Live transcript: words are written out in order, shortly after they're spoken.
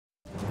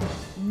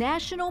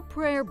National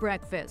Prayer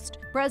Breakfast.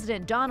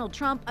 President Donald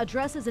Trump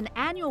addresses an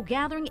annual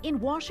gathering in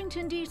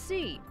Washington,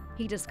 D.C.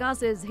 He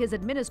discusses his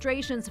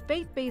administration's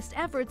faith-based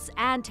efforts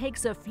and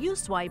takes a few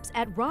swipes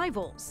at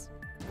rivals.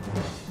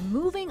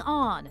 Moving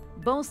on,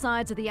 both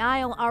sides of the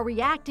aisle are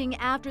reacting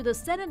after the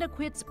Senate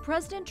acquits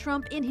President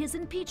Trump in his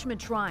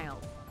impeachment trial.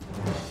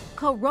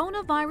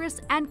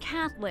 Coronavirus and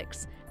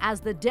Catholics. As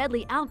the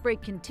deadly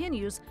outbreak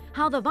continues,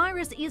 how the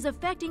virus is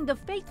affecting the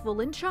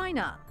faithful in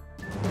China.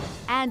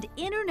 And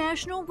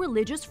International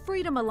Religious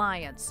Freedom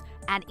Alliance,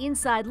 an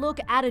inside look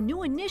at a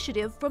new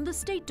initiative from the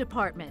State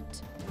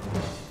Department.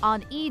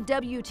 On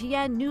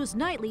EWTN News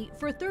Nightly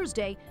for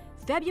Thursday,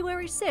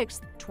 February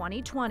 6,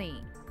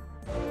 2020.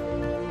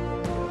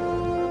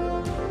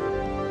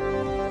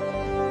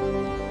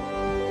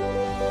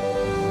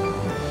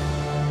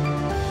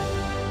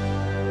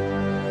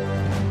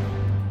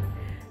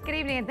 Good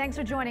evening and thanks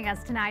for joining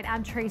us tonight.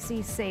 I'm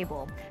Tracy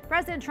Sable.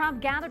 President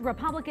Trump gathered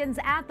Republicans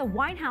at the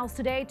White House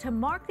today to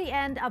mark the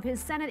end of his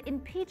Senate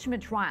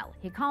impeachment trial.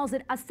 He calls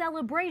it a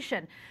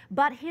celebration,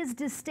 but his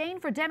disdain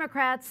for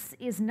Democrats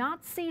is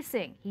not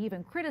ceasing. He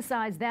even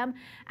criticized them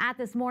at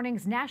this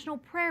morning's National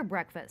Prayer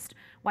Breakfast.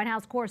 White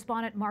House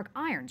correspondent Mark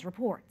Irons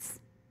reports.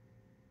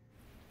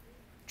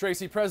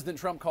 Tracy, President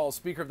Trump calls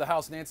Speaker of the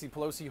House Nancy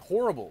Pelosi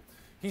horrible.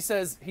 He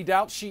says he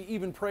doubts she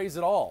even prays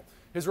at all.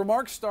 His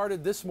remarks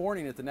started this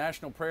morning at the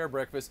National Prayer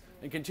Breakfast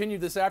and continued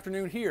this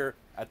afternoon here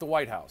at the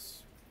White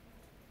House.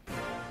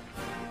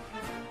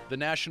 The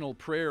National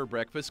Prayer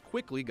Breakfast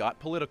quickly got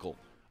political.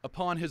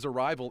 Upon his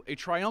arrival, a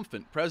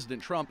triumphant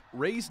President Trump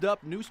raised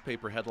up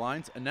newspaper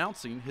headlines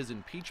announcing his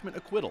impeachment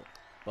acquittal.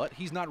 But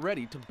he's not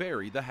ready to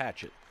bury the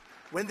hatchet.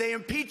 When they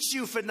impeach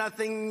you for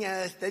nothing,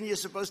 then you're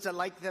supposed to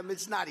like them.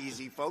 It's not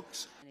easy,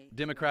 folks.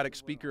 Democratic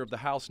Speaker of the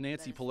House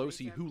Nancy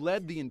Pelosi, who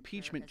led the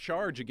impeachment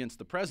charge against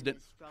the president,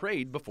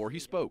 prayed before he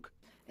spoke.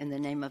 In the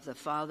name of the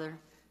Father,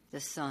 the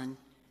Son,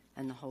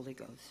 and the Holy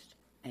Ghost.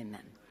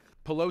 Amen.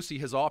 Pelosi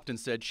has often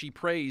said she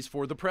prays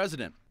for the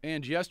president.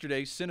 And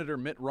yesterday, Senator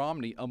Mitt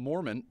Romney, a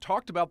Mormon,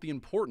 talked about the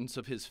importance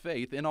of his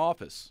faith in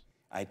office.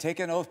 I take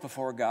an oath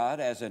before God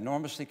as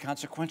enormously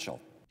consequential.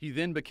 He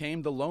then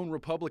became the lone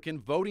Republican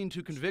voting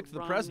to convict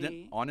the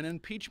president on an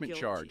impeachment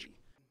charge.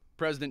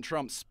 President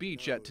Trump's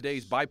speech at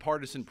today's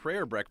bipartisan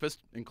prayer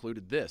breakfast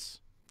included this.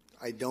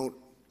 I don't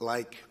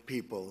like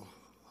people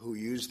who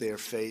use their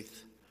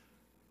faith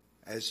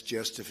as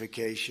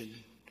justification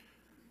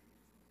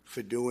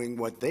for doing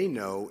what they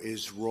know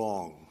is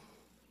wrong.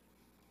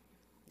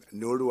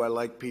 Nor do I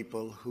like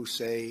people who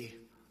say,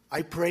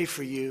 I pray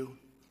for you,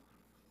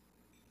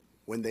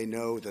 when they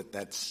know that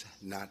that's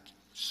not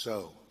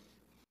so.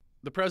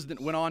 The president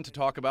went on to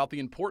talk about the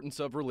importance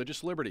of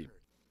religious liberty.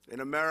 In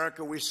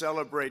America, we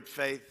celebrate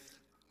faith.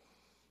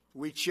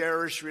 We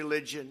cherish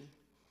religion.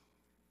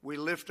 We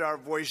lift our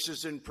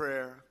voices in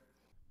prayer.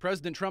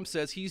 President Trump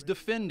says he's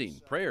defending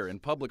prayer in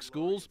public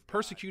schools,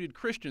 persecuted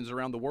Christians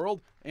around the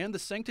world, and the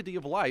sanctity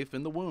of life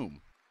in the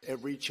womb.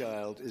 Every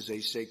child is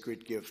a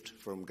sacred gift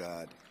from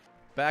God.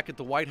 Back at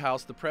the White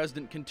House, the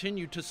president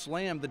continued to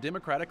slam the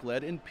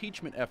Democratic-led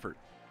impeachment effort.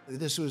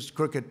 This was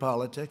crooked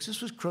politics.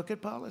 This was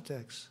crooked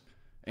politics.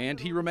 And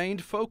he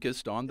remained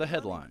focused on the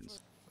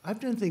headlines. I've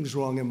done things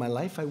wrong in my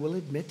life, I will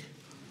admit.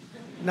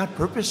 Not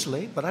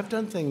purposely, but I've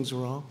done things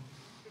wrong.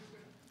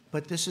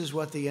 But this is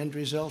what the end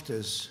result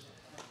is.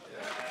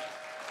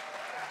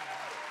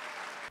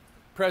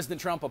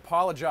 President Trump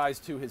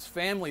apologized to his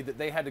family that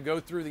they had to go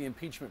through the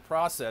impeachment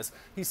process.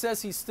 He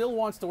says he still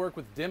wants to work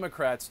with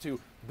Democrats to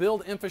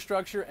build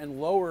infrastructure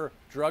and lower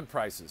drug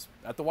prices.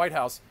 At the White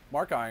House,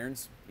 Mark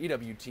Irons,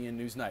 EWTN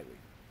News Nightly.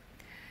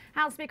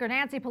 House Speaker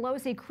Nancy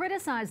Pelosi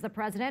criticized the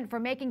president for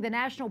making the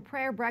National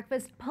Prayer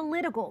Breakfast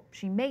political.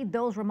 She made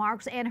those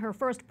remarks in her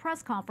first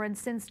press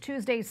conference since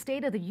Tuesday's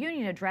State of the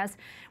Union address,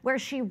 where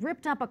she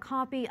ripped up a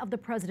copy of the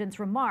president's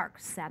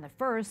remarks, and the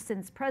first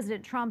since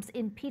President Trump's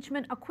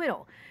impeachment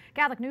acquittal.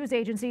 Catholic News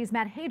Agency's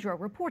Matt Hadro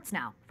reports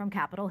now from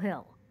Capitol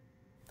Hill.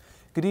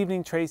 Good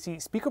evening,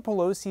 Tracy. Speaker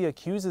Pelosi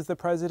accuses the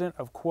president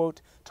of,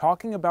 quote,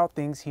 talking about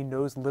things he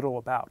knows little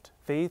about,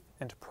 faith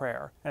and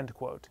prayer, end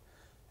quote.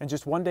 And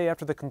just one day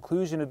after the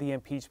conclusion of the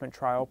impeachment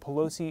trial,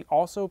 Pelosi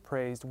also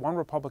praised one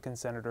Republican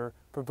senator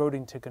for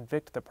voting to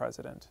convict the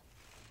president.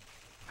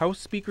 House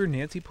Speaker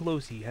Nancy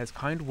Pelosi has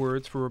kind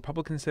words for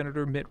Republican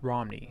Senator Mitt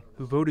Romney,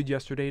 who voted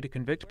yesterday to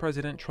convict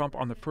President Trump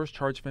on the first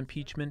charge of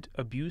impeachment,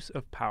 abuse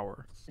of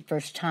power. The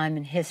first time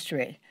in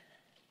history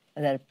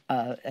that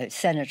a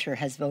senator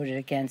has voted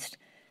against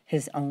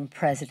his own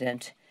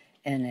president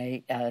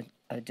in a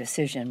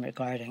decision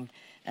regarding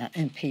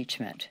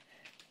impeachment.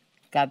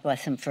 God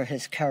bless him for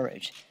his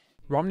courage.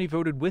 Romney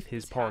voted with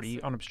his party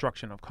on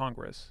obstruction of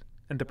Congress,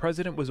 and the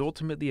president was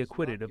ultimately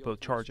acquitted of both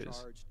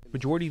charges.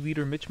 Majority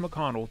Leader Mitch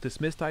McConnell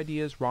dismissed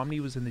ideas Romney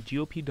was in the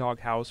GOP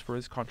doghouse for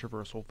his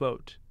controversial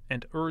vote,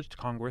 and urged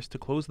Congress to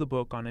close the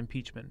book on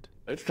impeachment.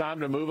 It's time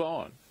to move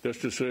on. This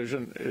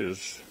decision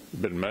has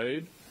been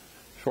made.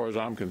 As far as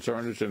I'm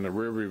concerned, it's in the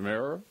rearview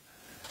mirror,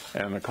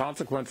 and the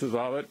consequences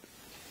of it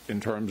in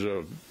terms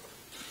of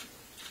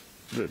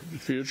the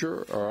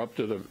future are up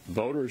to the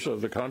voters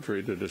of the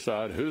country to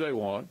decide who they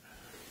want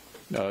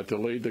to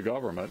lead the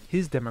government.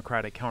 His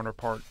Democratic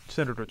counterpart,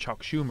 Senator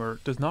Chuck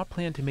Schumer, does not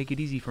plan to make it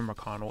easy for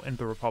McConnell and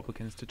the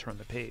Republicans to turn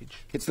the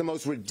page. It's the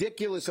most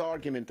ridiculous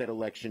argument that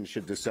elections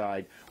should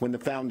decide when the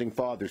Founding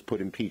Fathers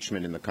put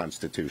impeachment in the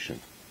Constitution.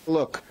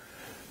 Look,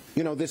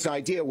 you know, this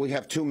idea we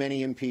have too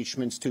many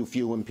impeachments, too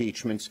few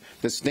impeachments,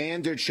 the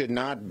standard should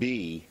not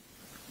be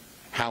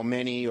how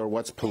many or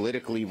what's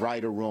politically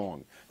right or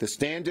wrong. The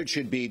standard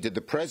should be, did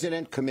the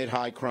president commit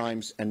high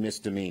crimes and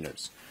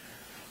misdemeanors?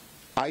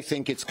 I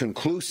think it's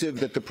conclusive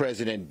that the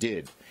president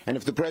did. And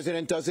if the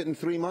president does it in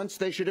 3 months,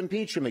 they should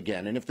impeach him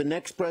again. And if the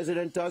next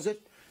president does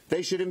it,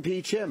 they should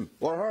impeach him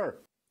or her.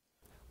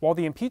 While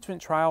the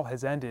impeachment trial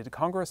has ended,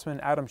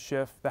 Congressman Adam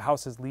Schiff, the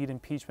House's lead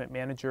impeachment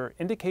manager,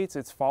 indicates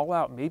its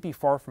fallout may be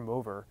far from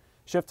over.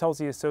 Schiff tells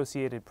the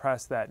Associated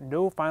Press that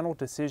no final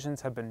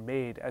decisions have been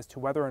made as to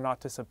whether or not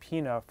to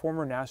subpoena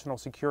former National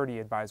Security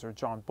Advisor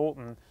John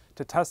Bolton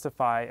to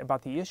testify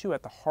about the issue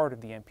at the heart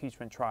of the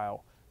impeachment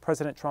trial,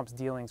 President Trump's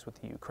dealings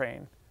with the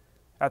Ukraine.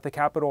 At the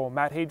Capitol,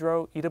 Matt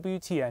Hadro,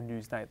 EWTN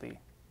News Nightly.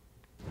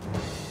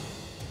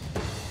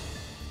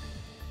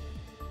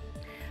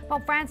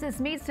 Pope Francis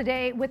meets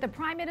today with the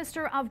Prime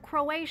Minister of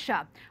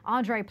Croatia.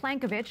 Andrej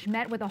Plenković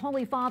met with the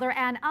Holy Father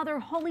and other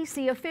Holy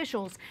See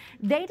officials.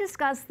 They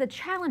discussed the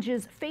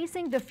challenges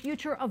facing the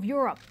future of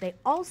Europe. They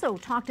also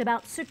talked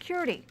about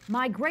security,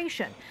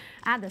 migration,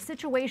 and the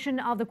situation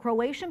of the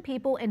Croatian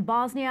people in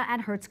Bosnia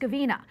and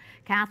Herzegovina.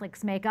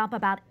 Catholics make up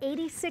about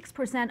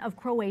 86% of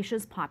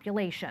Croatia's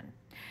population.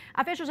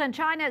 Officials in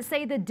China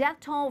say the death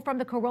toll from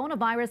the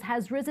coronavirus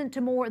has risen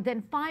to more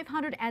than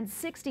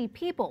 560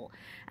 people.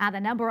 The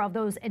number of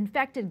those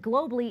infected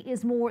globally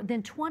is more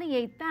than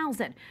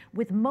 28,000,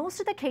 with most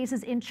of the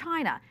cases in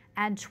China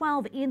and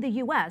 12 in the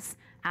U.S.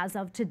 as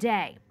of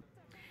today.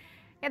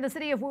 In the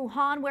city of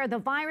Wuhan, where the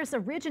virus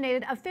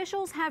originated,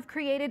 officials have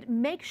created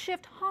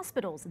makeshift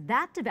hospitals.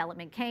 That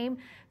development came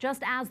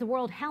just as the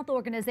World Health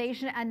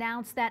Organization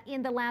announced that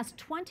in the last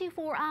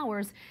 24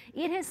 hours,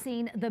 it has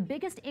seen the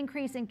biggest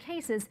increase in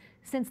cases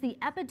since the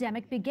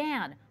epidemic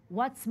began.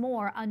 What's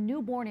more, a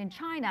newborn in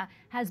China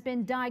has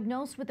been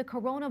diagnosed with the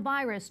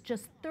coronavirus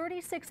just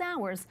 36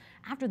 hours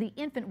after the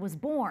infant was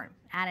born.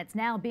 And it's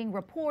now being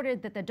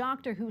reported that the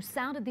doctor who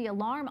sounded the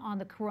alarm on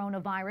the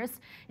coronavirus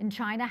in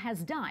China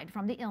has died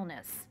from the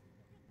illness.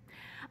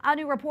 A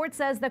new report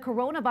says the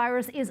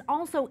coronavirus is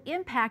also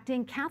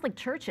impacting Catholic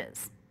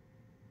churches.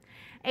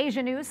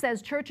 Asia News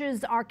says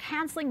churches are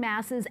canceling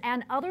masses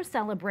and other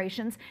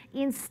celebrations.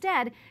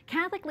 Instead,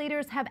 Catholic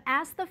leaders have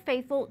asked the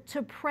faithful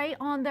to pray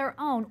on their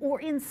own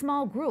or in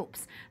small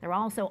groups. They're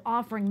also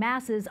offering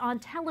masses on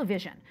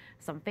television.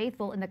 Some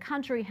faithful in the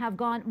country have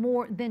gone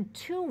more than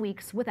 2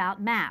 weeks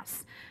without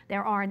mass.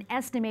 There are an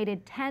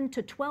estimated 10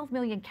 to 12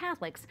 million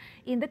Catholics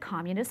in the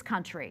communist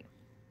country.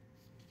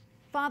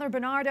 Father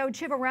Bernardo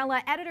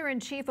Cervellera,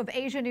 editor-in-chief of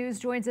Asia News,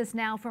 joins us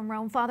now from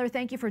Rome. Father,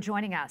 thank you for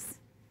joining us.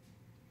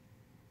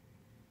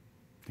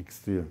 Thanks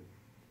to you.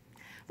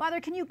 Father,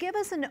 can you give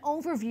us an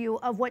overview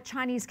of what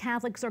Chinese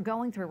Catholics are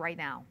going through right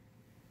now?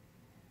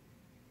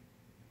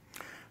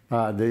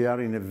 They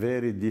are in a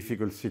very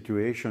difficult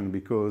situation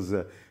because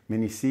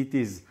many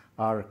cities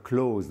are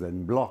closed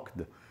and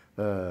blocked,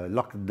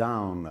 locked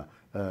down,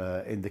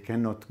 and they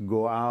cannot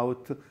go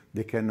out.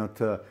 They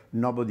cannot.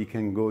 Nobody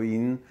can go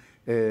in.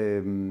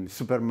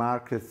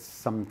 Supermarkets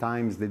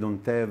sometimes they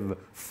don't have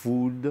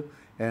food.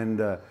 And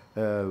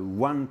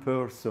one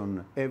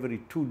person every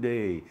 2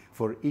 days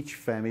for each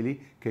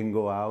family can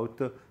go out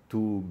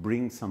to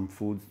bring some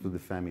food to the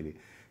family.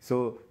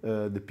 So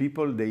the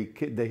people,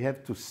 they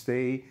have to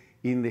stay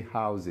in the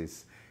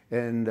houses.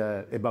 And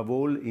above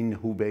all in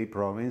Hubei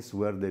province,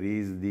 where there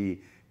is the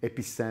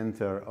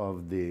epicenter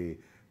of the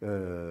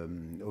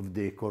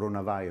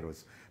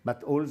coronavirus.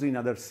 But also in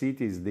other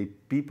cities, the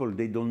people,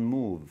 they don't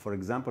move. For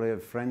example, I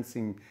have friends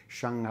in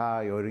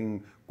Shanghai or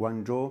in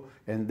Guangzhou,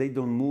 and they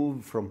don't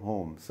move from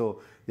home.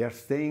 So they are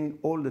staying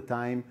all the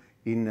time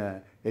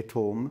at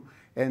home.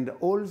 And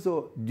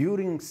also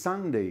during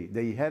Sunday,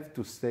 they have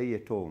to stay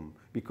at home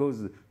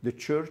because the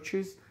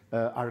churches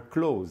are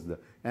closed.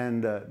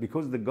 And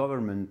because the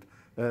government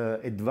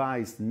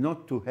advised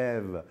not to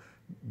have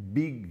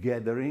big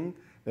gathering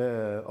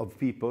of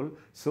people,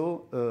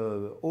 so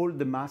all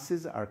the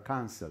masses are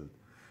cancelled.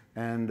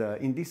 And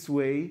in this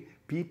way,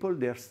 people,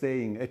 they're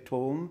staying at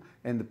home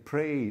and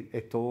pray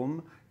at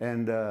home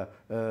and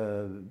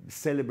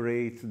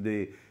celebrate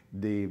the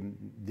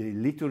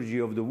liturgy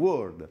of the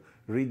word,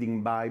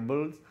 reading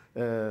Bibles,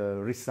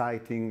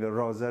 reciting the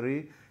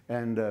rosary,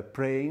 and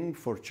praying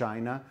for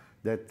China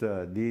that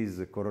this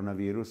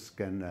coronavirus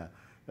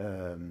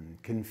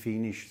can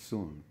finish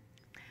soon.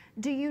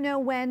 Do you know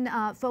when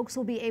folks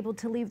will be able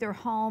to leave their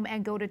home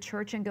and go to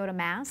church and go to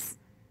Mass?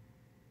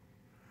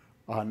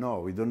 No,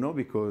 we don't know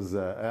because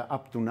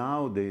up to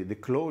now the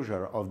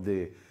closure of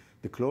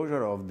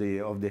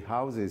the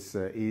houses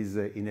is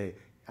in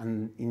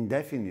an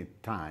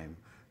indefinite time.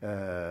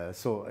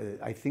 So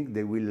I think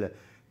they will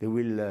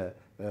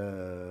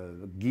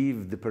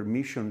give the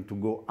permission to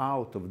go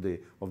out of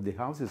the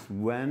houses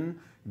when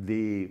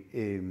the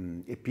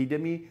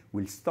epidemic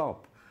will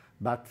stop.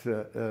 But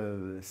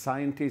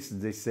scientists,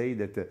 they say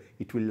that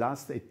it will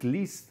last at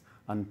least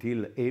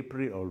until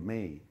April or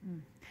May.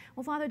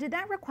 Well, Father, did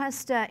that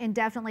request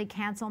indefinitely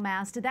cancel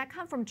Mass, did that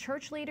come from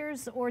church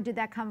leaders or did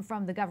that come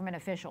from the government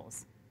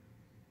officials?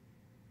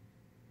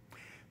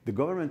 The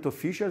government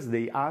officials,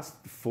 they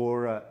asked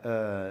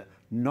for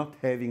not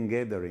having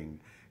gathering.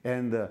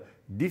 And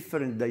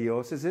different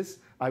dioceses,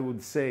 I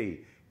would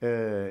say,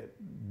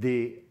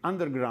 the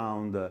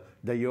underground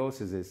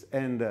dioceses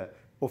and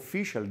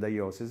official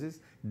dioceses,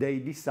 they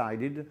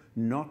decided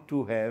not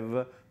to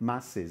have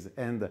masses.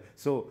 And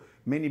so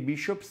many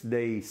bishops,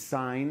 they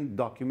signed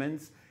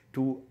documents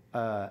to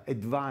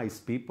advise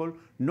people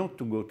not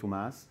to go to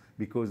Mass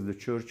because the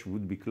church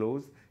would be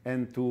closed,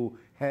 and to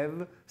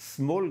have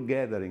small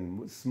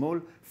gathering, small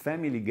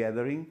family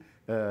gathering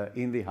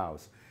in the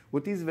house.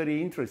 What is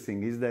very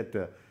interesting is that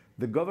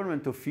the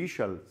government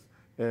officials,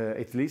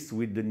 at least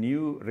with the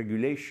new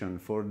regulation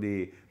for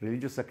the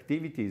religious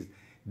activities,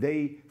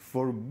 they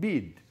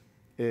forbid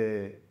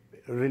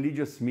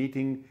religious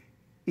meeting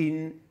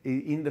in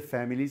the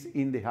families,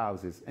 in the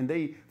houses, and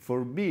they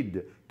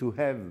forbid to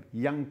have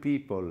young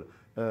people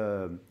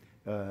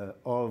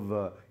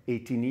of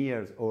 18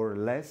 years or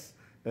less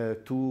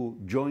to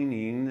join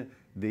in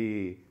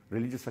the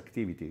religious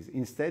activities.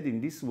 Instead,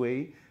 in this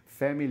way,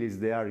 families,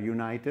 they are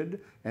united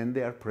and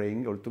they are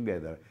praying all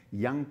together,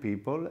 young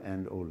people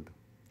and old.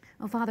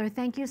 Well, Father,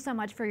 thank you so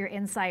much for your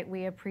insight.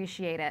 We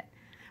appreciate it.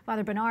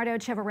 Father Bernardo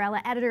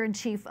Cervellera,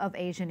 Editor-in-Chief of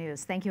Asia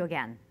News. Thank you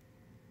again.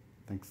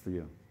 Thanks to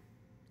you.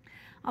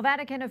 A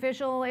Vatican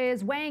official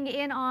is weighing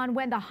in on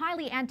when the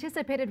highly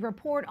anticipated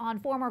report on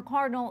former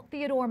Cardinal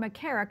Theodore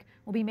McCarrick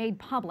will be made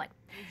public.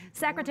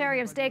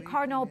 Secretary of State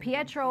Cardinal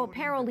Pietro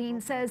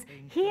Parolin says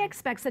he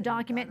expects the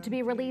document to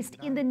be released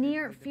in the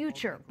near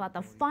future, but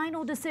the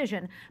final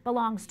decision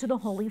belongs to the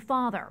Holy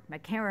Father.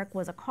 McCarrick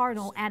was a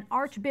cardinal and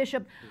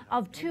archbishop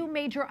of 2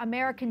 major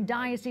American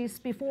dioceses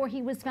before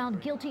he was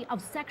found guilty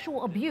of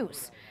sexual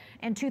abuse.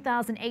 In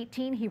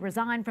 2018, he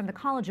resigned from the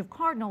College of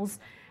Cardinals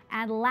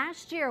and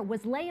last year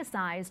was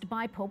laicized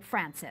by Pope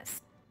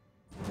Francis.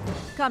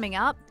 Coming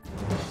up,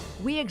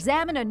 we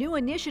examine a new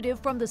initiative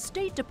from the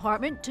State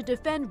Department to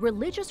defend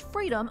religious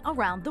freedom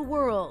around the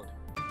world.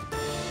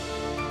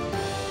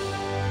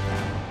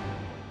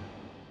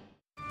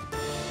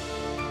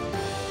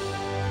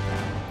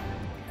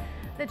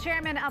 The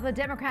chairman of the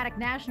Democratic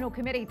National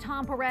Committee,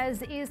 Tom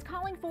Perez, is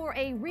calling for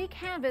a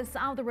recanvass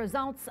of the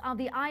results of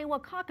the Iowa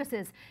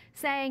caucuses,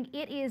 saying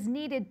it is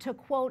needed to,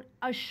 quote,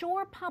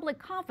 assure public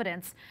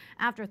confidence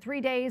after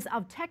 3 days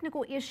of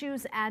technical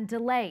issues and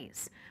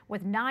delays.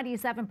 With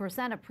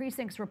 97% of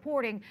precincts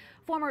reporting,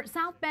 former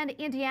South Bend,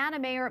 Indiana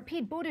Mayor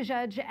Pete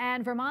Buttigieg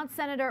and Vermont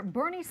Senator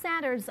Bernie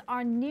Sanders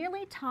are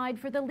nearly tied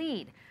for the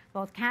lead.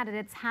 Both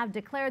candidates have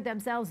declared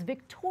themselves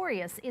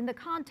victorious in the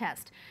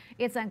contest.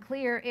 It's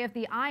unclear if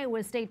the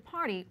Iowa State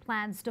Party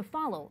plans to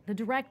follow the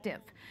directive.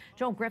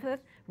 Joel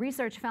Griffith,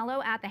 research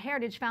fellow at the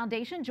Heritage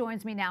Foundation,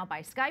 joins me now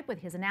by Skype with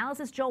his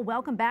analysis. Joel,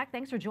 welcome back.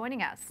 Thanks for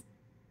joining us.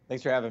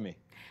 Thanks for having me.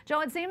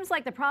 Joel, it seems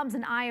like the problems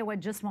in Iowa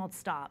just won't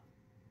stop.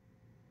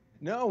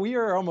 No, we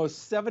are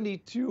almost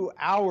 72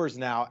 hours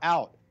now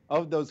out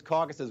of those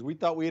caucuses. We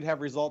thought we'd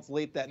have results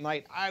late that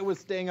night. I was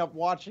staying up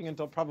watching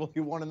until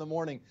probably 1 in the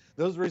morning.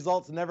 Those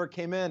results never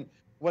came in.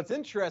 What's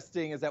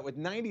interesting is that with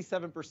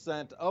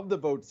 97% of the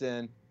votes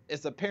in,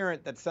 it's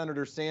apparent that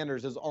Senator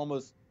Sanders is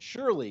almost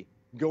surely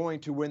going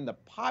to win the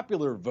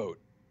popular vote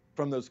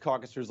from those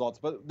caucus results.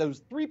 But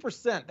those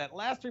 3%, that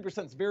last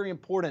 3% is very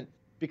important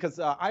because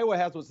Iowa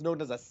has what's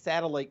known as a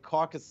satellite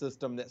caucus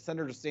system that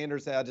Senator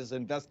Sanders has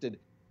invested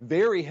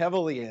very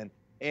heavily in.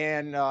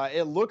 And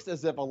it looks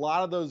as if a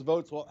lot of those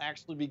votes will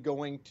actually be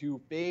going to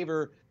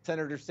favor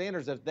Senator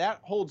Sanders. If that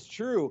holds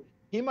true,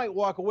 he might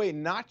walk away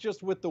not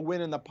just with the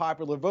win in the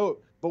popular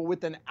vote, but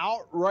with an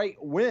outright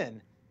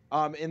win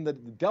in the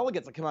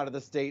delegates that come out of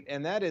the state.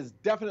 And that is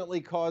definitely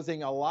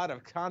causing a lot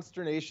of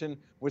consternation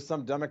with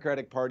some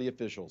Democratic Party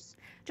officials.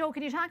 Joel,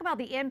 can you talk about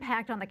the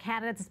impact on the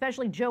candidates,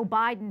 especially Joe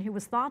Biden, who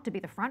was thought to be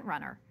the front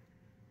runner?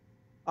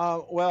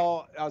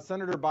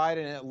 Senator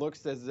Biden, it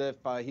looks as if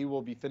he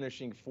will be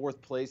finishing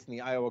 4th place in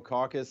the Iowa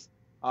caucus.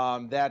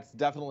 That's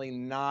definitely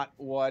not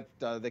what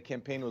the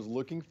campaign was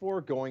looking for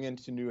going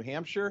into New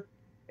Hampshire.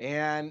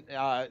 And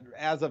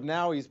as of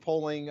now, he's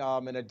polling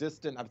in a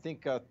distant, I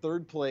think,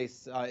 3rd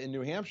place in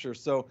New Hampshire.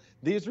 So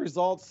these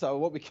results,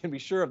 what we can be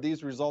sure of,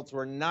 these results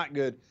were not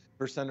good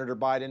for Senator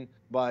Biden,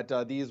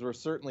 but these were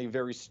certainly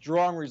very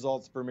strong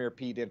results for Mayor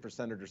Pete and for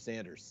Senator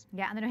Sanders.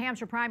 Yeah, and the New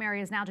Hampshire primary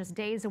is now just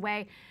days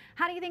away.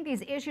 How do you think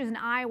these issues in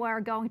Iowa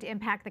are going to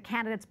impact the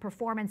candidates'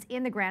 performance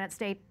in the Granite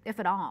State, if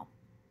at all?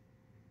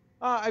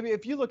 I mean,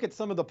 if you look at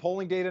some of the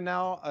polling data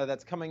now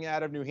that's coming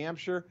out of New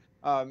Hampshire,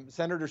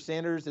 Senator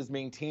Sanders is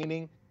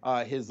maintaining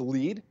his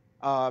lead,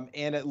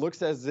 and it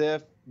looks as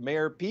if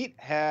Mayor Pete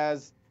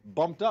has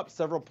bumped up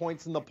several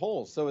points in the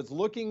polls. So it's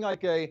looking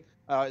like a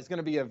It's going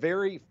to be a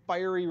very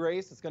fiery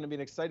race. It's going to be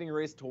an exciting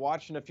race to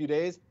watch in a few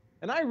days.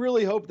 And I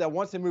really hope that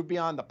once they move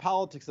beyond the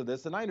politics of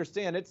this, and I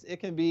understand it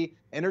can be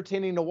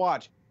entertaining to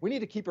watch, we need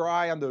to keep our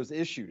eye on those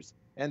issues.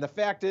 And the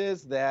fact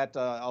is that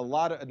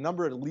a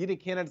number of leading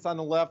candidates on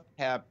the left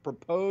have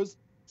proposed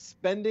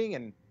spending,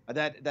 and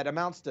that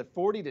amounts to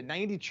 $40 to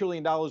 $90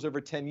 trillion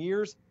over 10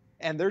 years.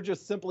 And there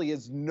just simply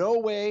is no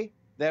way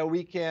that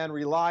we can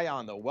rely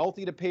on the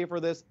wealthy to pay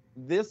for this.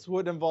 This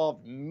would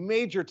involve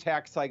major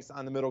tax hikes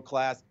on the middle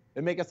class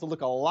and make us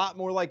look a lot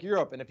more like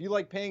Europe. And if you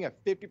like paying a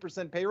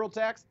 50% payroll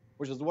tax,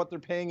 which is what they're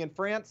paying in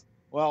France,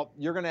 well,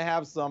 you're going to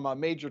have some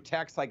major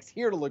tax hikes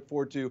here to look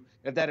forward to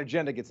if that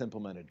agenda gets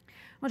implemented.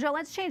 Well, Joe,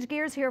 let's change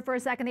gears here for a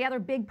second. The other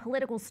big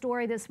political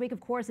story this week, of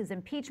course, is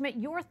impeachment.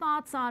 Your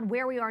thoughts on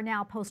where we are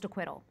now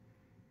post-acquittal?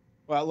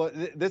 Well, look,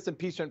 this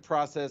impeachment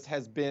process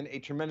has been a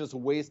tremendous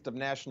waste of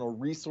national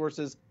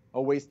resources,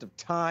 a waste of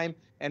time,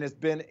 and has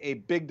been a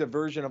big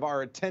diversion of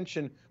our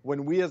attention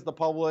when we as the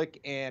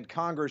public and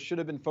Congress should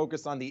have been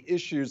focused on the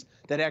issues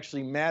that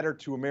actually matter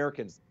to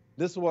Americans.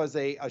 This was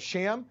a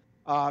sham.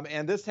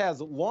 And this has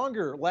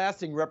longer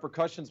lasting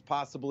repercussions,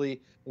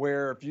 possibly,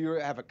 where if you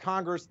have a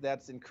Congress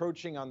that's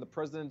encroaching on the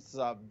president's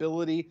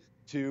ability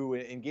to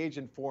engage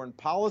in foreign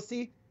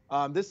policy,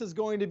 this is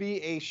going to be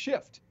a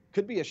shift,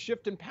 could be a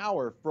shift in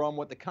power from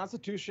what the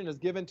Constitution has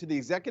given to the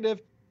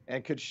executive,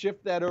 and could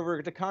shift that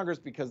over to Congress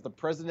because the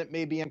president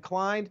may be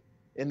inclined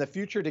in the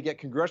future to get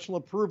congressional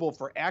approval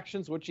for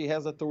actions which he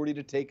has authority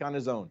to take on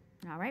his own.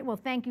 All right. Well,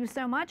 thank you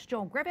so much,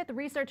 Joel Griffith, the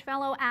research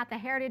fellow at the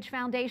Heritage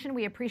Foundation.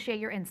 We appreciate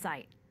your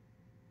insight.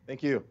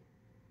 Thank you.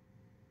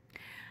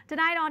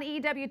 Tonight on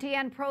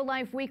EWTN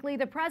Pro-Life Weekly,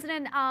 the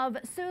president of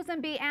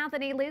Susan B.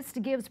 Anthony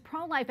List gives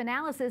pro-life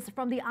analysis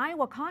from the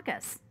Iowa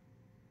caucus.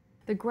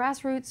 The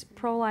grassroots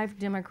pro-life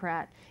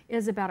Democrat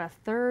is about a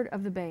third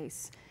of the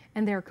base,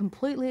 and they're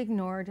completely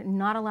ignored,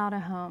 not allowed a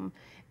home,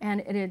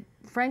 and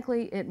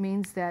frankly, it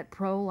means that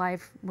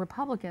pro-life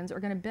Republicans are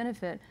going to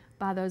benefit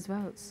by those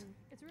votes.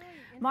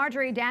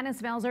 Marjorie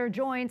Danisvelzer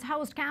joins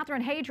host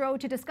Catherine Hadro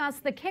to discuss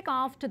the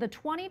kickoff to the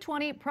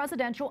 2020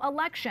 presidential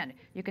election.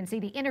 You can see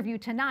the interview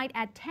tonight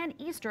at 10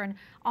 Eastern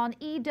on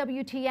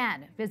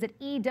EWTN. Visit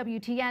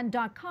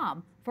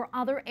EWTN.com for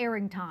other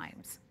airing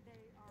times.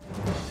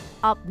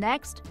 Up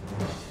next,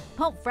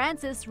 Pope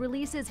Francis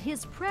releases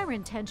his prayer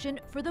intention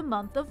for the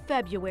month of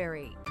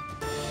February.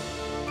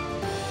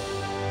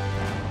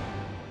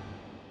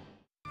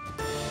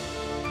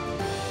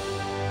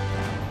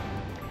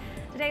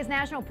 Today's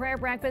National Prayer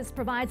Breakfast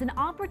provides an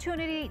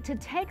opportunity to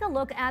take a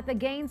look at the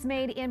gains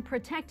made in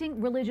protecting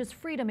religious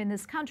freedom in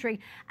this country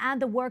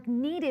and the work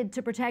needed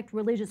to protect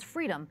religious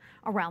freedom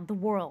around the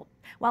world.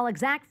 While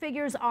exact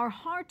figures are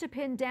hard to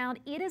pin down,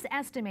 it is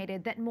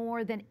estimated that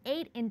more than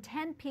 8 in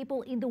 10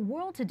 people in the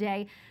world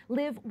today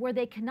live where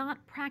they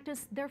cannot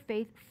practice their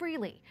faith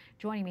freely.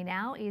 Joining me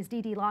now is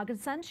Dede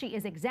Laugesen. She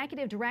is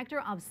Executive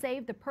Director of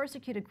Save the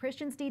Persecuted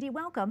Christians. Dede,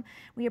 welcome.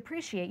 We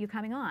appreciate you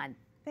coming on.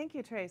 Thank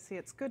you, Tracy.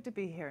 It's good to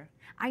be here.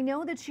 I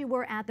know that you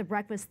were at the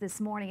breakfast this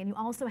morning and you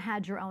also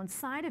had your own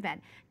side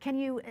event. Can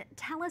you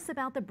tell us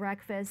about the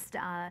breakfast,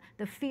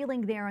 the feeling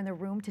there in the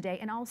room today,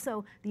 and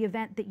also the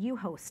event that you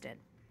hosted?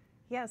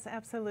 Yes,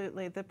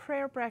 absolutely. The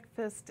prayer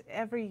breakfast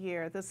every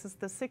year. This is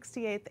the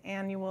 68th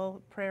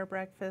annual prayer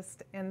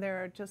breakfast, and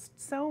there are just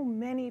so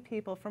many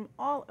people from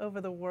all over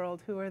the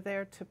world who are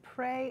there to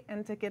pray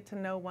and to get to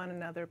know one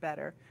another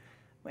better.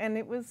 And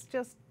it was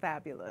just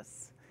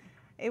fabulous.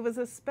 It was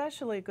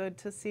especially good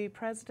to see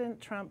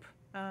President Trump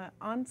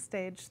on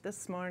stage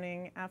this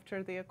morning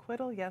after the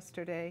acquittal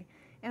yesterday,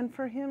 and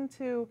for him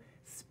to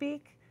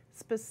speak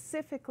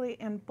specifically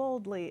and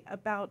boldly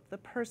about the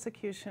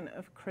persecution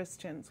of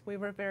Christians. We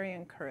were very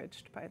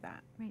encouraged by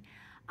that. Right.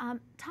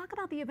 Talk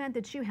about the event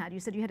that you had. You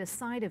said you had a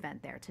side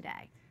event there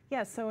today.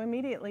 Yes, so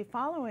immediately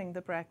following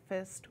the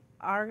breakfast,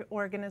 our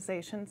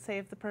organization,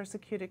 Save the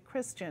Persecuted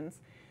Christians,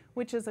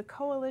 which is a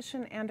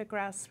coalition and a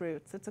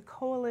grassroots. It's a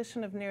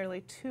coalition of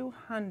nearly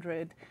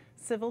 200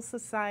 civil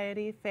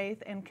society,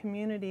 faith, and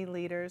community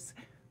leaders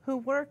who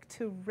work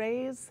to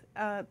raise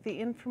the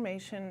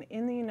information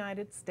in the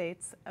United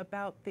States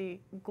about the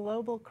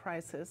global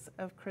crisis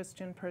of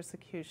Christian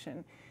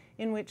persecution,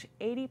 in which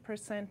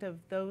 80% of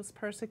those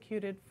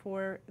persecuted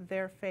for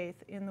their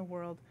faith in the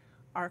world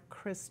are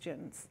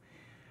Christians.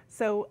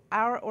 So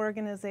our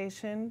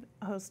organization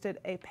hosted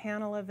a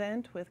panel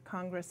event with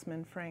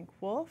Congressman Frank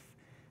Wolf,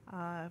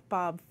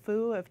 Bob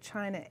Fu of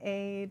China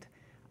Aid,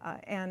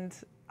 and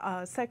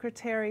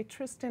Secretary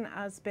Tristan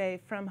Azbey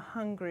from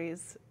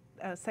Hungary's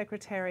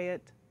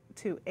Secretariat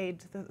to Aid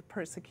the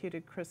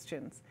Persecuted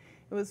Christians.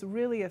 It was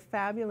really a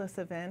fabulous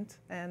event,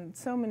 and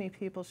so many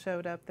people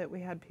showed up that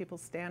we had people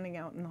standing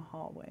out in the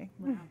hallway.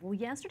 Wow. Well,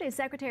 yesterday,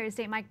 Secretary of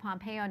State Mike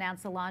Pompeo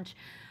announced the launch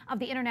of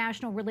the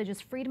International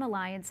Religious Freedom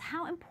Alliance.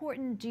 How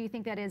important do you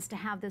think that is to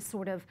have this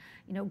sort of,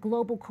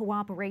 global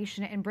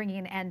cooperation in bringing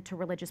an end to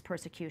religious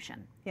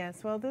persecution?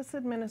 Yes, well, this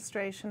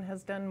administration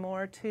has done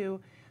more to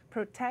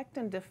protect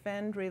and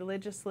defend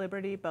religious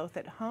liberty both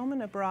at home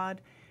and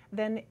abroad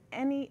than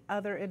any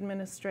other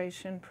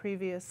administration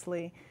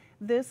previously.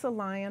 This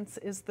alliance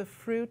is the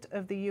fruit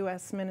of the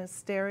U.S.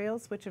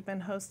 ministerials, which have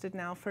been hosted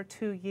now for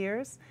 2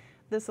 years.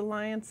 This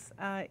alliance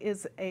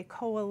is a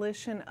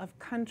coalition of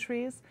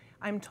countries.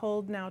 I'm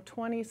told now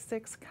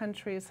 26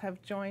 countries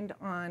have joined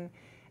on,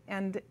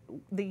 and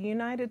the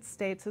United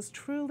States is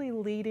truly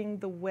leading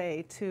the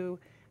way to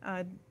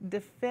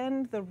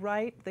defend the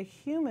right, the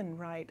human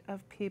right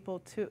of people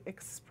to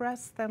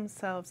express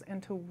themselves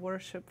and to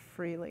worship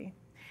freely.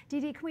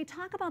 Dede, can we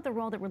talk about the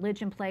role that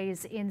religion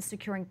plays in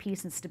securing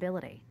peace and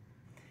stability?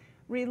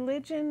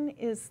 Religion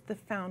is the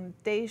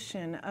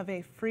foundation of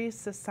a free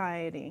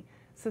society.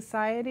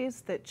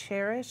 Societies that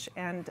cherish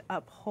and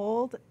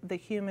uphold the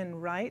human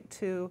right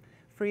to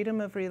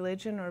freedom of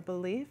religion or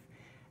belief,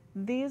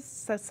 these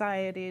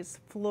societies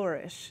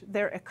flourish.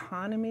 Their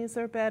economies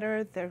are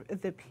better,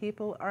 the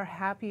people are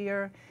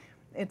happier,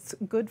 it's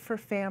good for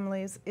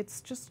families,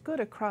 it's just good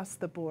across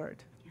the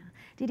board. Yeah.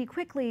 Dede,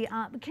 quickly,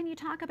 can you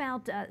talk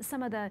about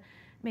some of the,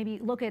 maybe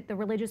look at the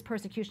religious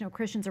persecution of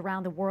Christians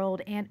around the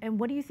world, and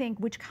what do you think,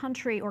 which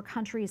country or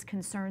countries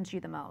concerns you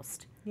the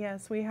most?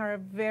 Yes, we are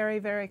very,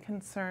 very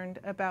concerned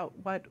about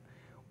what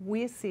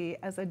we see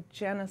as a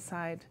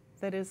genocide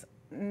that is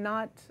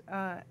not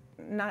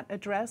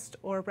addressed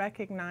or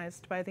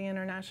recognized by the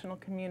international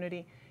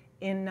community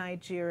in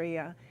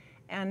Nigeria.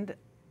 And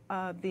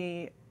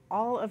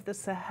all of the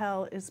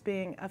Sahel is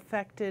being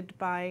affected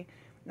by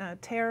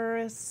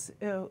terrorists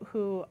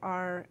who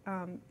are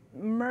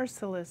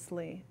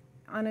mercilessly,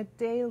 on a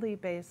daily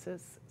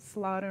basis,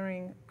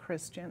 slaughtering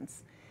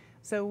Christians.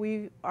 So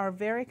we are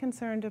very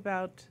concerned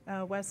about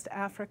West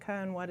Africa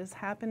and what is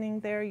happening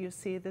there. You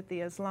see that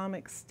the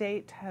Islamic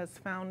State has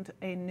found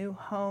a new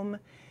home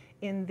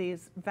in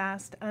these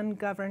vast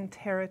ungoverned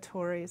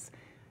territories.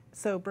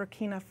 So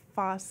Burkina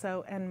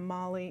Faso and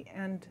Mali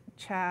and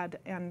Chad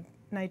and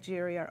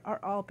Nigeria are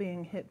all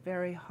being hit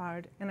very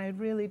hard. And I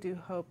really do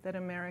hope that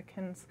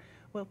Americans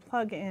will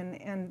plug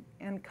in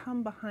and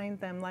come behind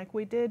them like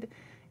we did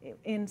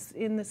in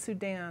the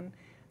Sudan.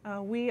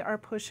 We are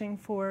pushing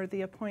for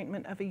the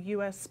appointment of a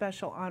U.S.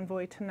 Special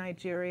Envoy to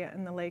Nigeria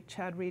and the Lake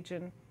Chad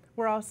region.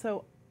 We're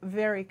also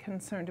very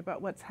concerned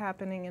about what's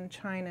happening in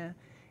China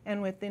and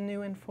with the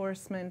new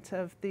enforcement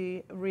of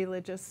the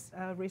religious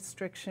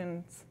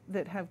restrictions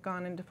that have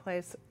gone into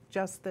place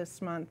just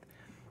this month.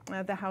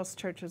 The house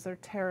churches are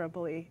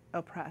terribly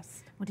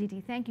oppressed. Well,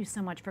 Dede, thank you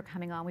so much for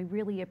coming on. We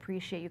really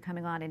appreciate you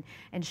coming on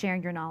and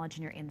sharing your knowledge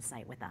and your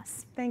insight with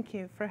us. Thank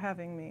you for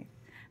having me.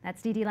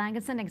 That's Dede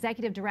Laugesen,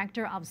 Executive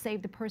Director of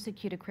Save the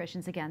Persecuted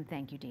Christians. Again,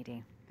 thank you,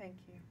 Dede. Thank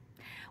you.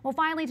 Well,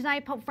 finally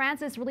tonight, Pope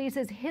Francis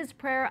releases his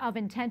prayer of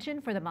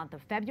intention for the month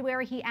of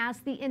February. He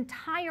asks the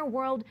entire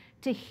world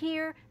to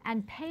hear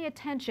and pay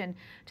attention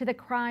to the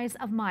cries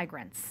of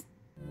migrants.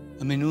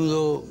 A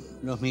menudo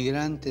los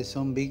migrantes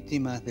son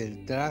víctimas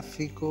del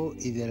tráfico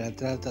y de la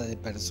trata de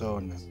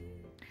personas.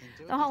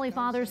 The Holy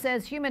Father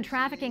says human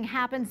trafficking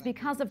happens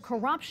because of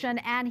corruption,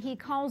 and he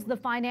calls the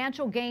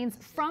financial gains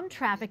from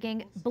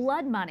trafficking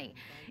blood money.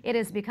 It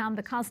has become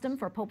the custom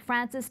for Pope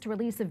Francis to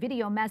release a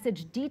video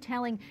message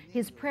detailing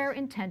his prayer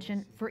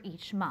intention for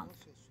each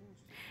month.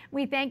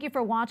 We thank you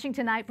for watching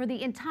tonight. For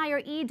the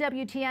entire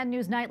EWTN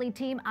News Nightly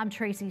team, I'm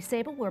Tracy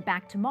Sable. We're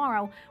back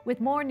tomorrow with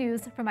more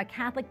news from a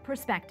Catholic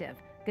perspective.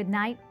 Good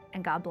night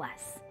and God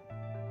bless.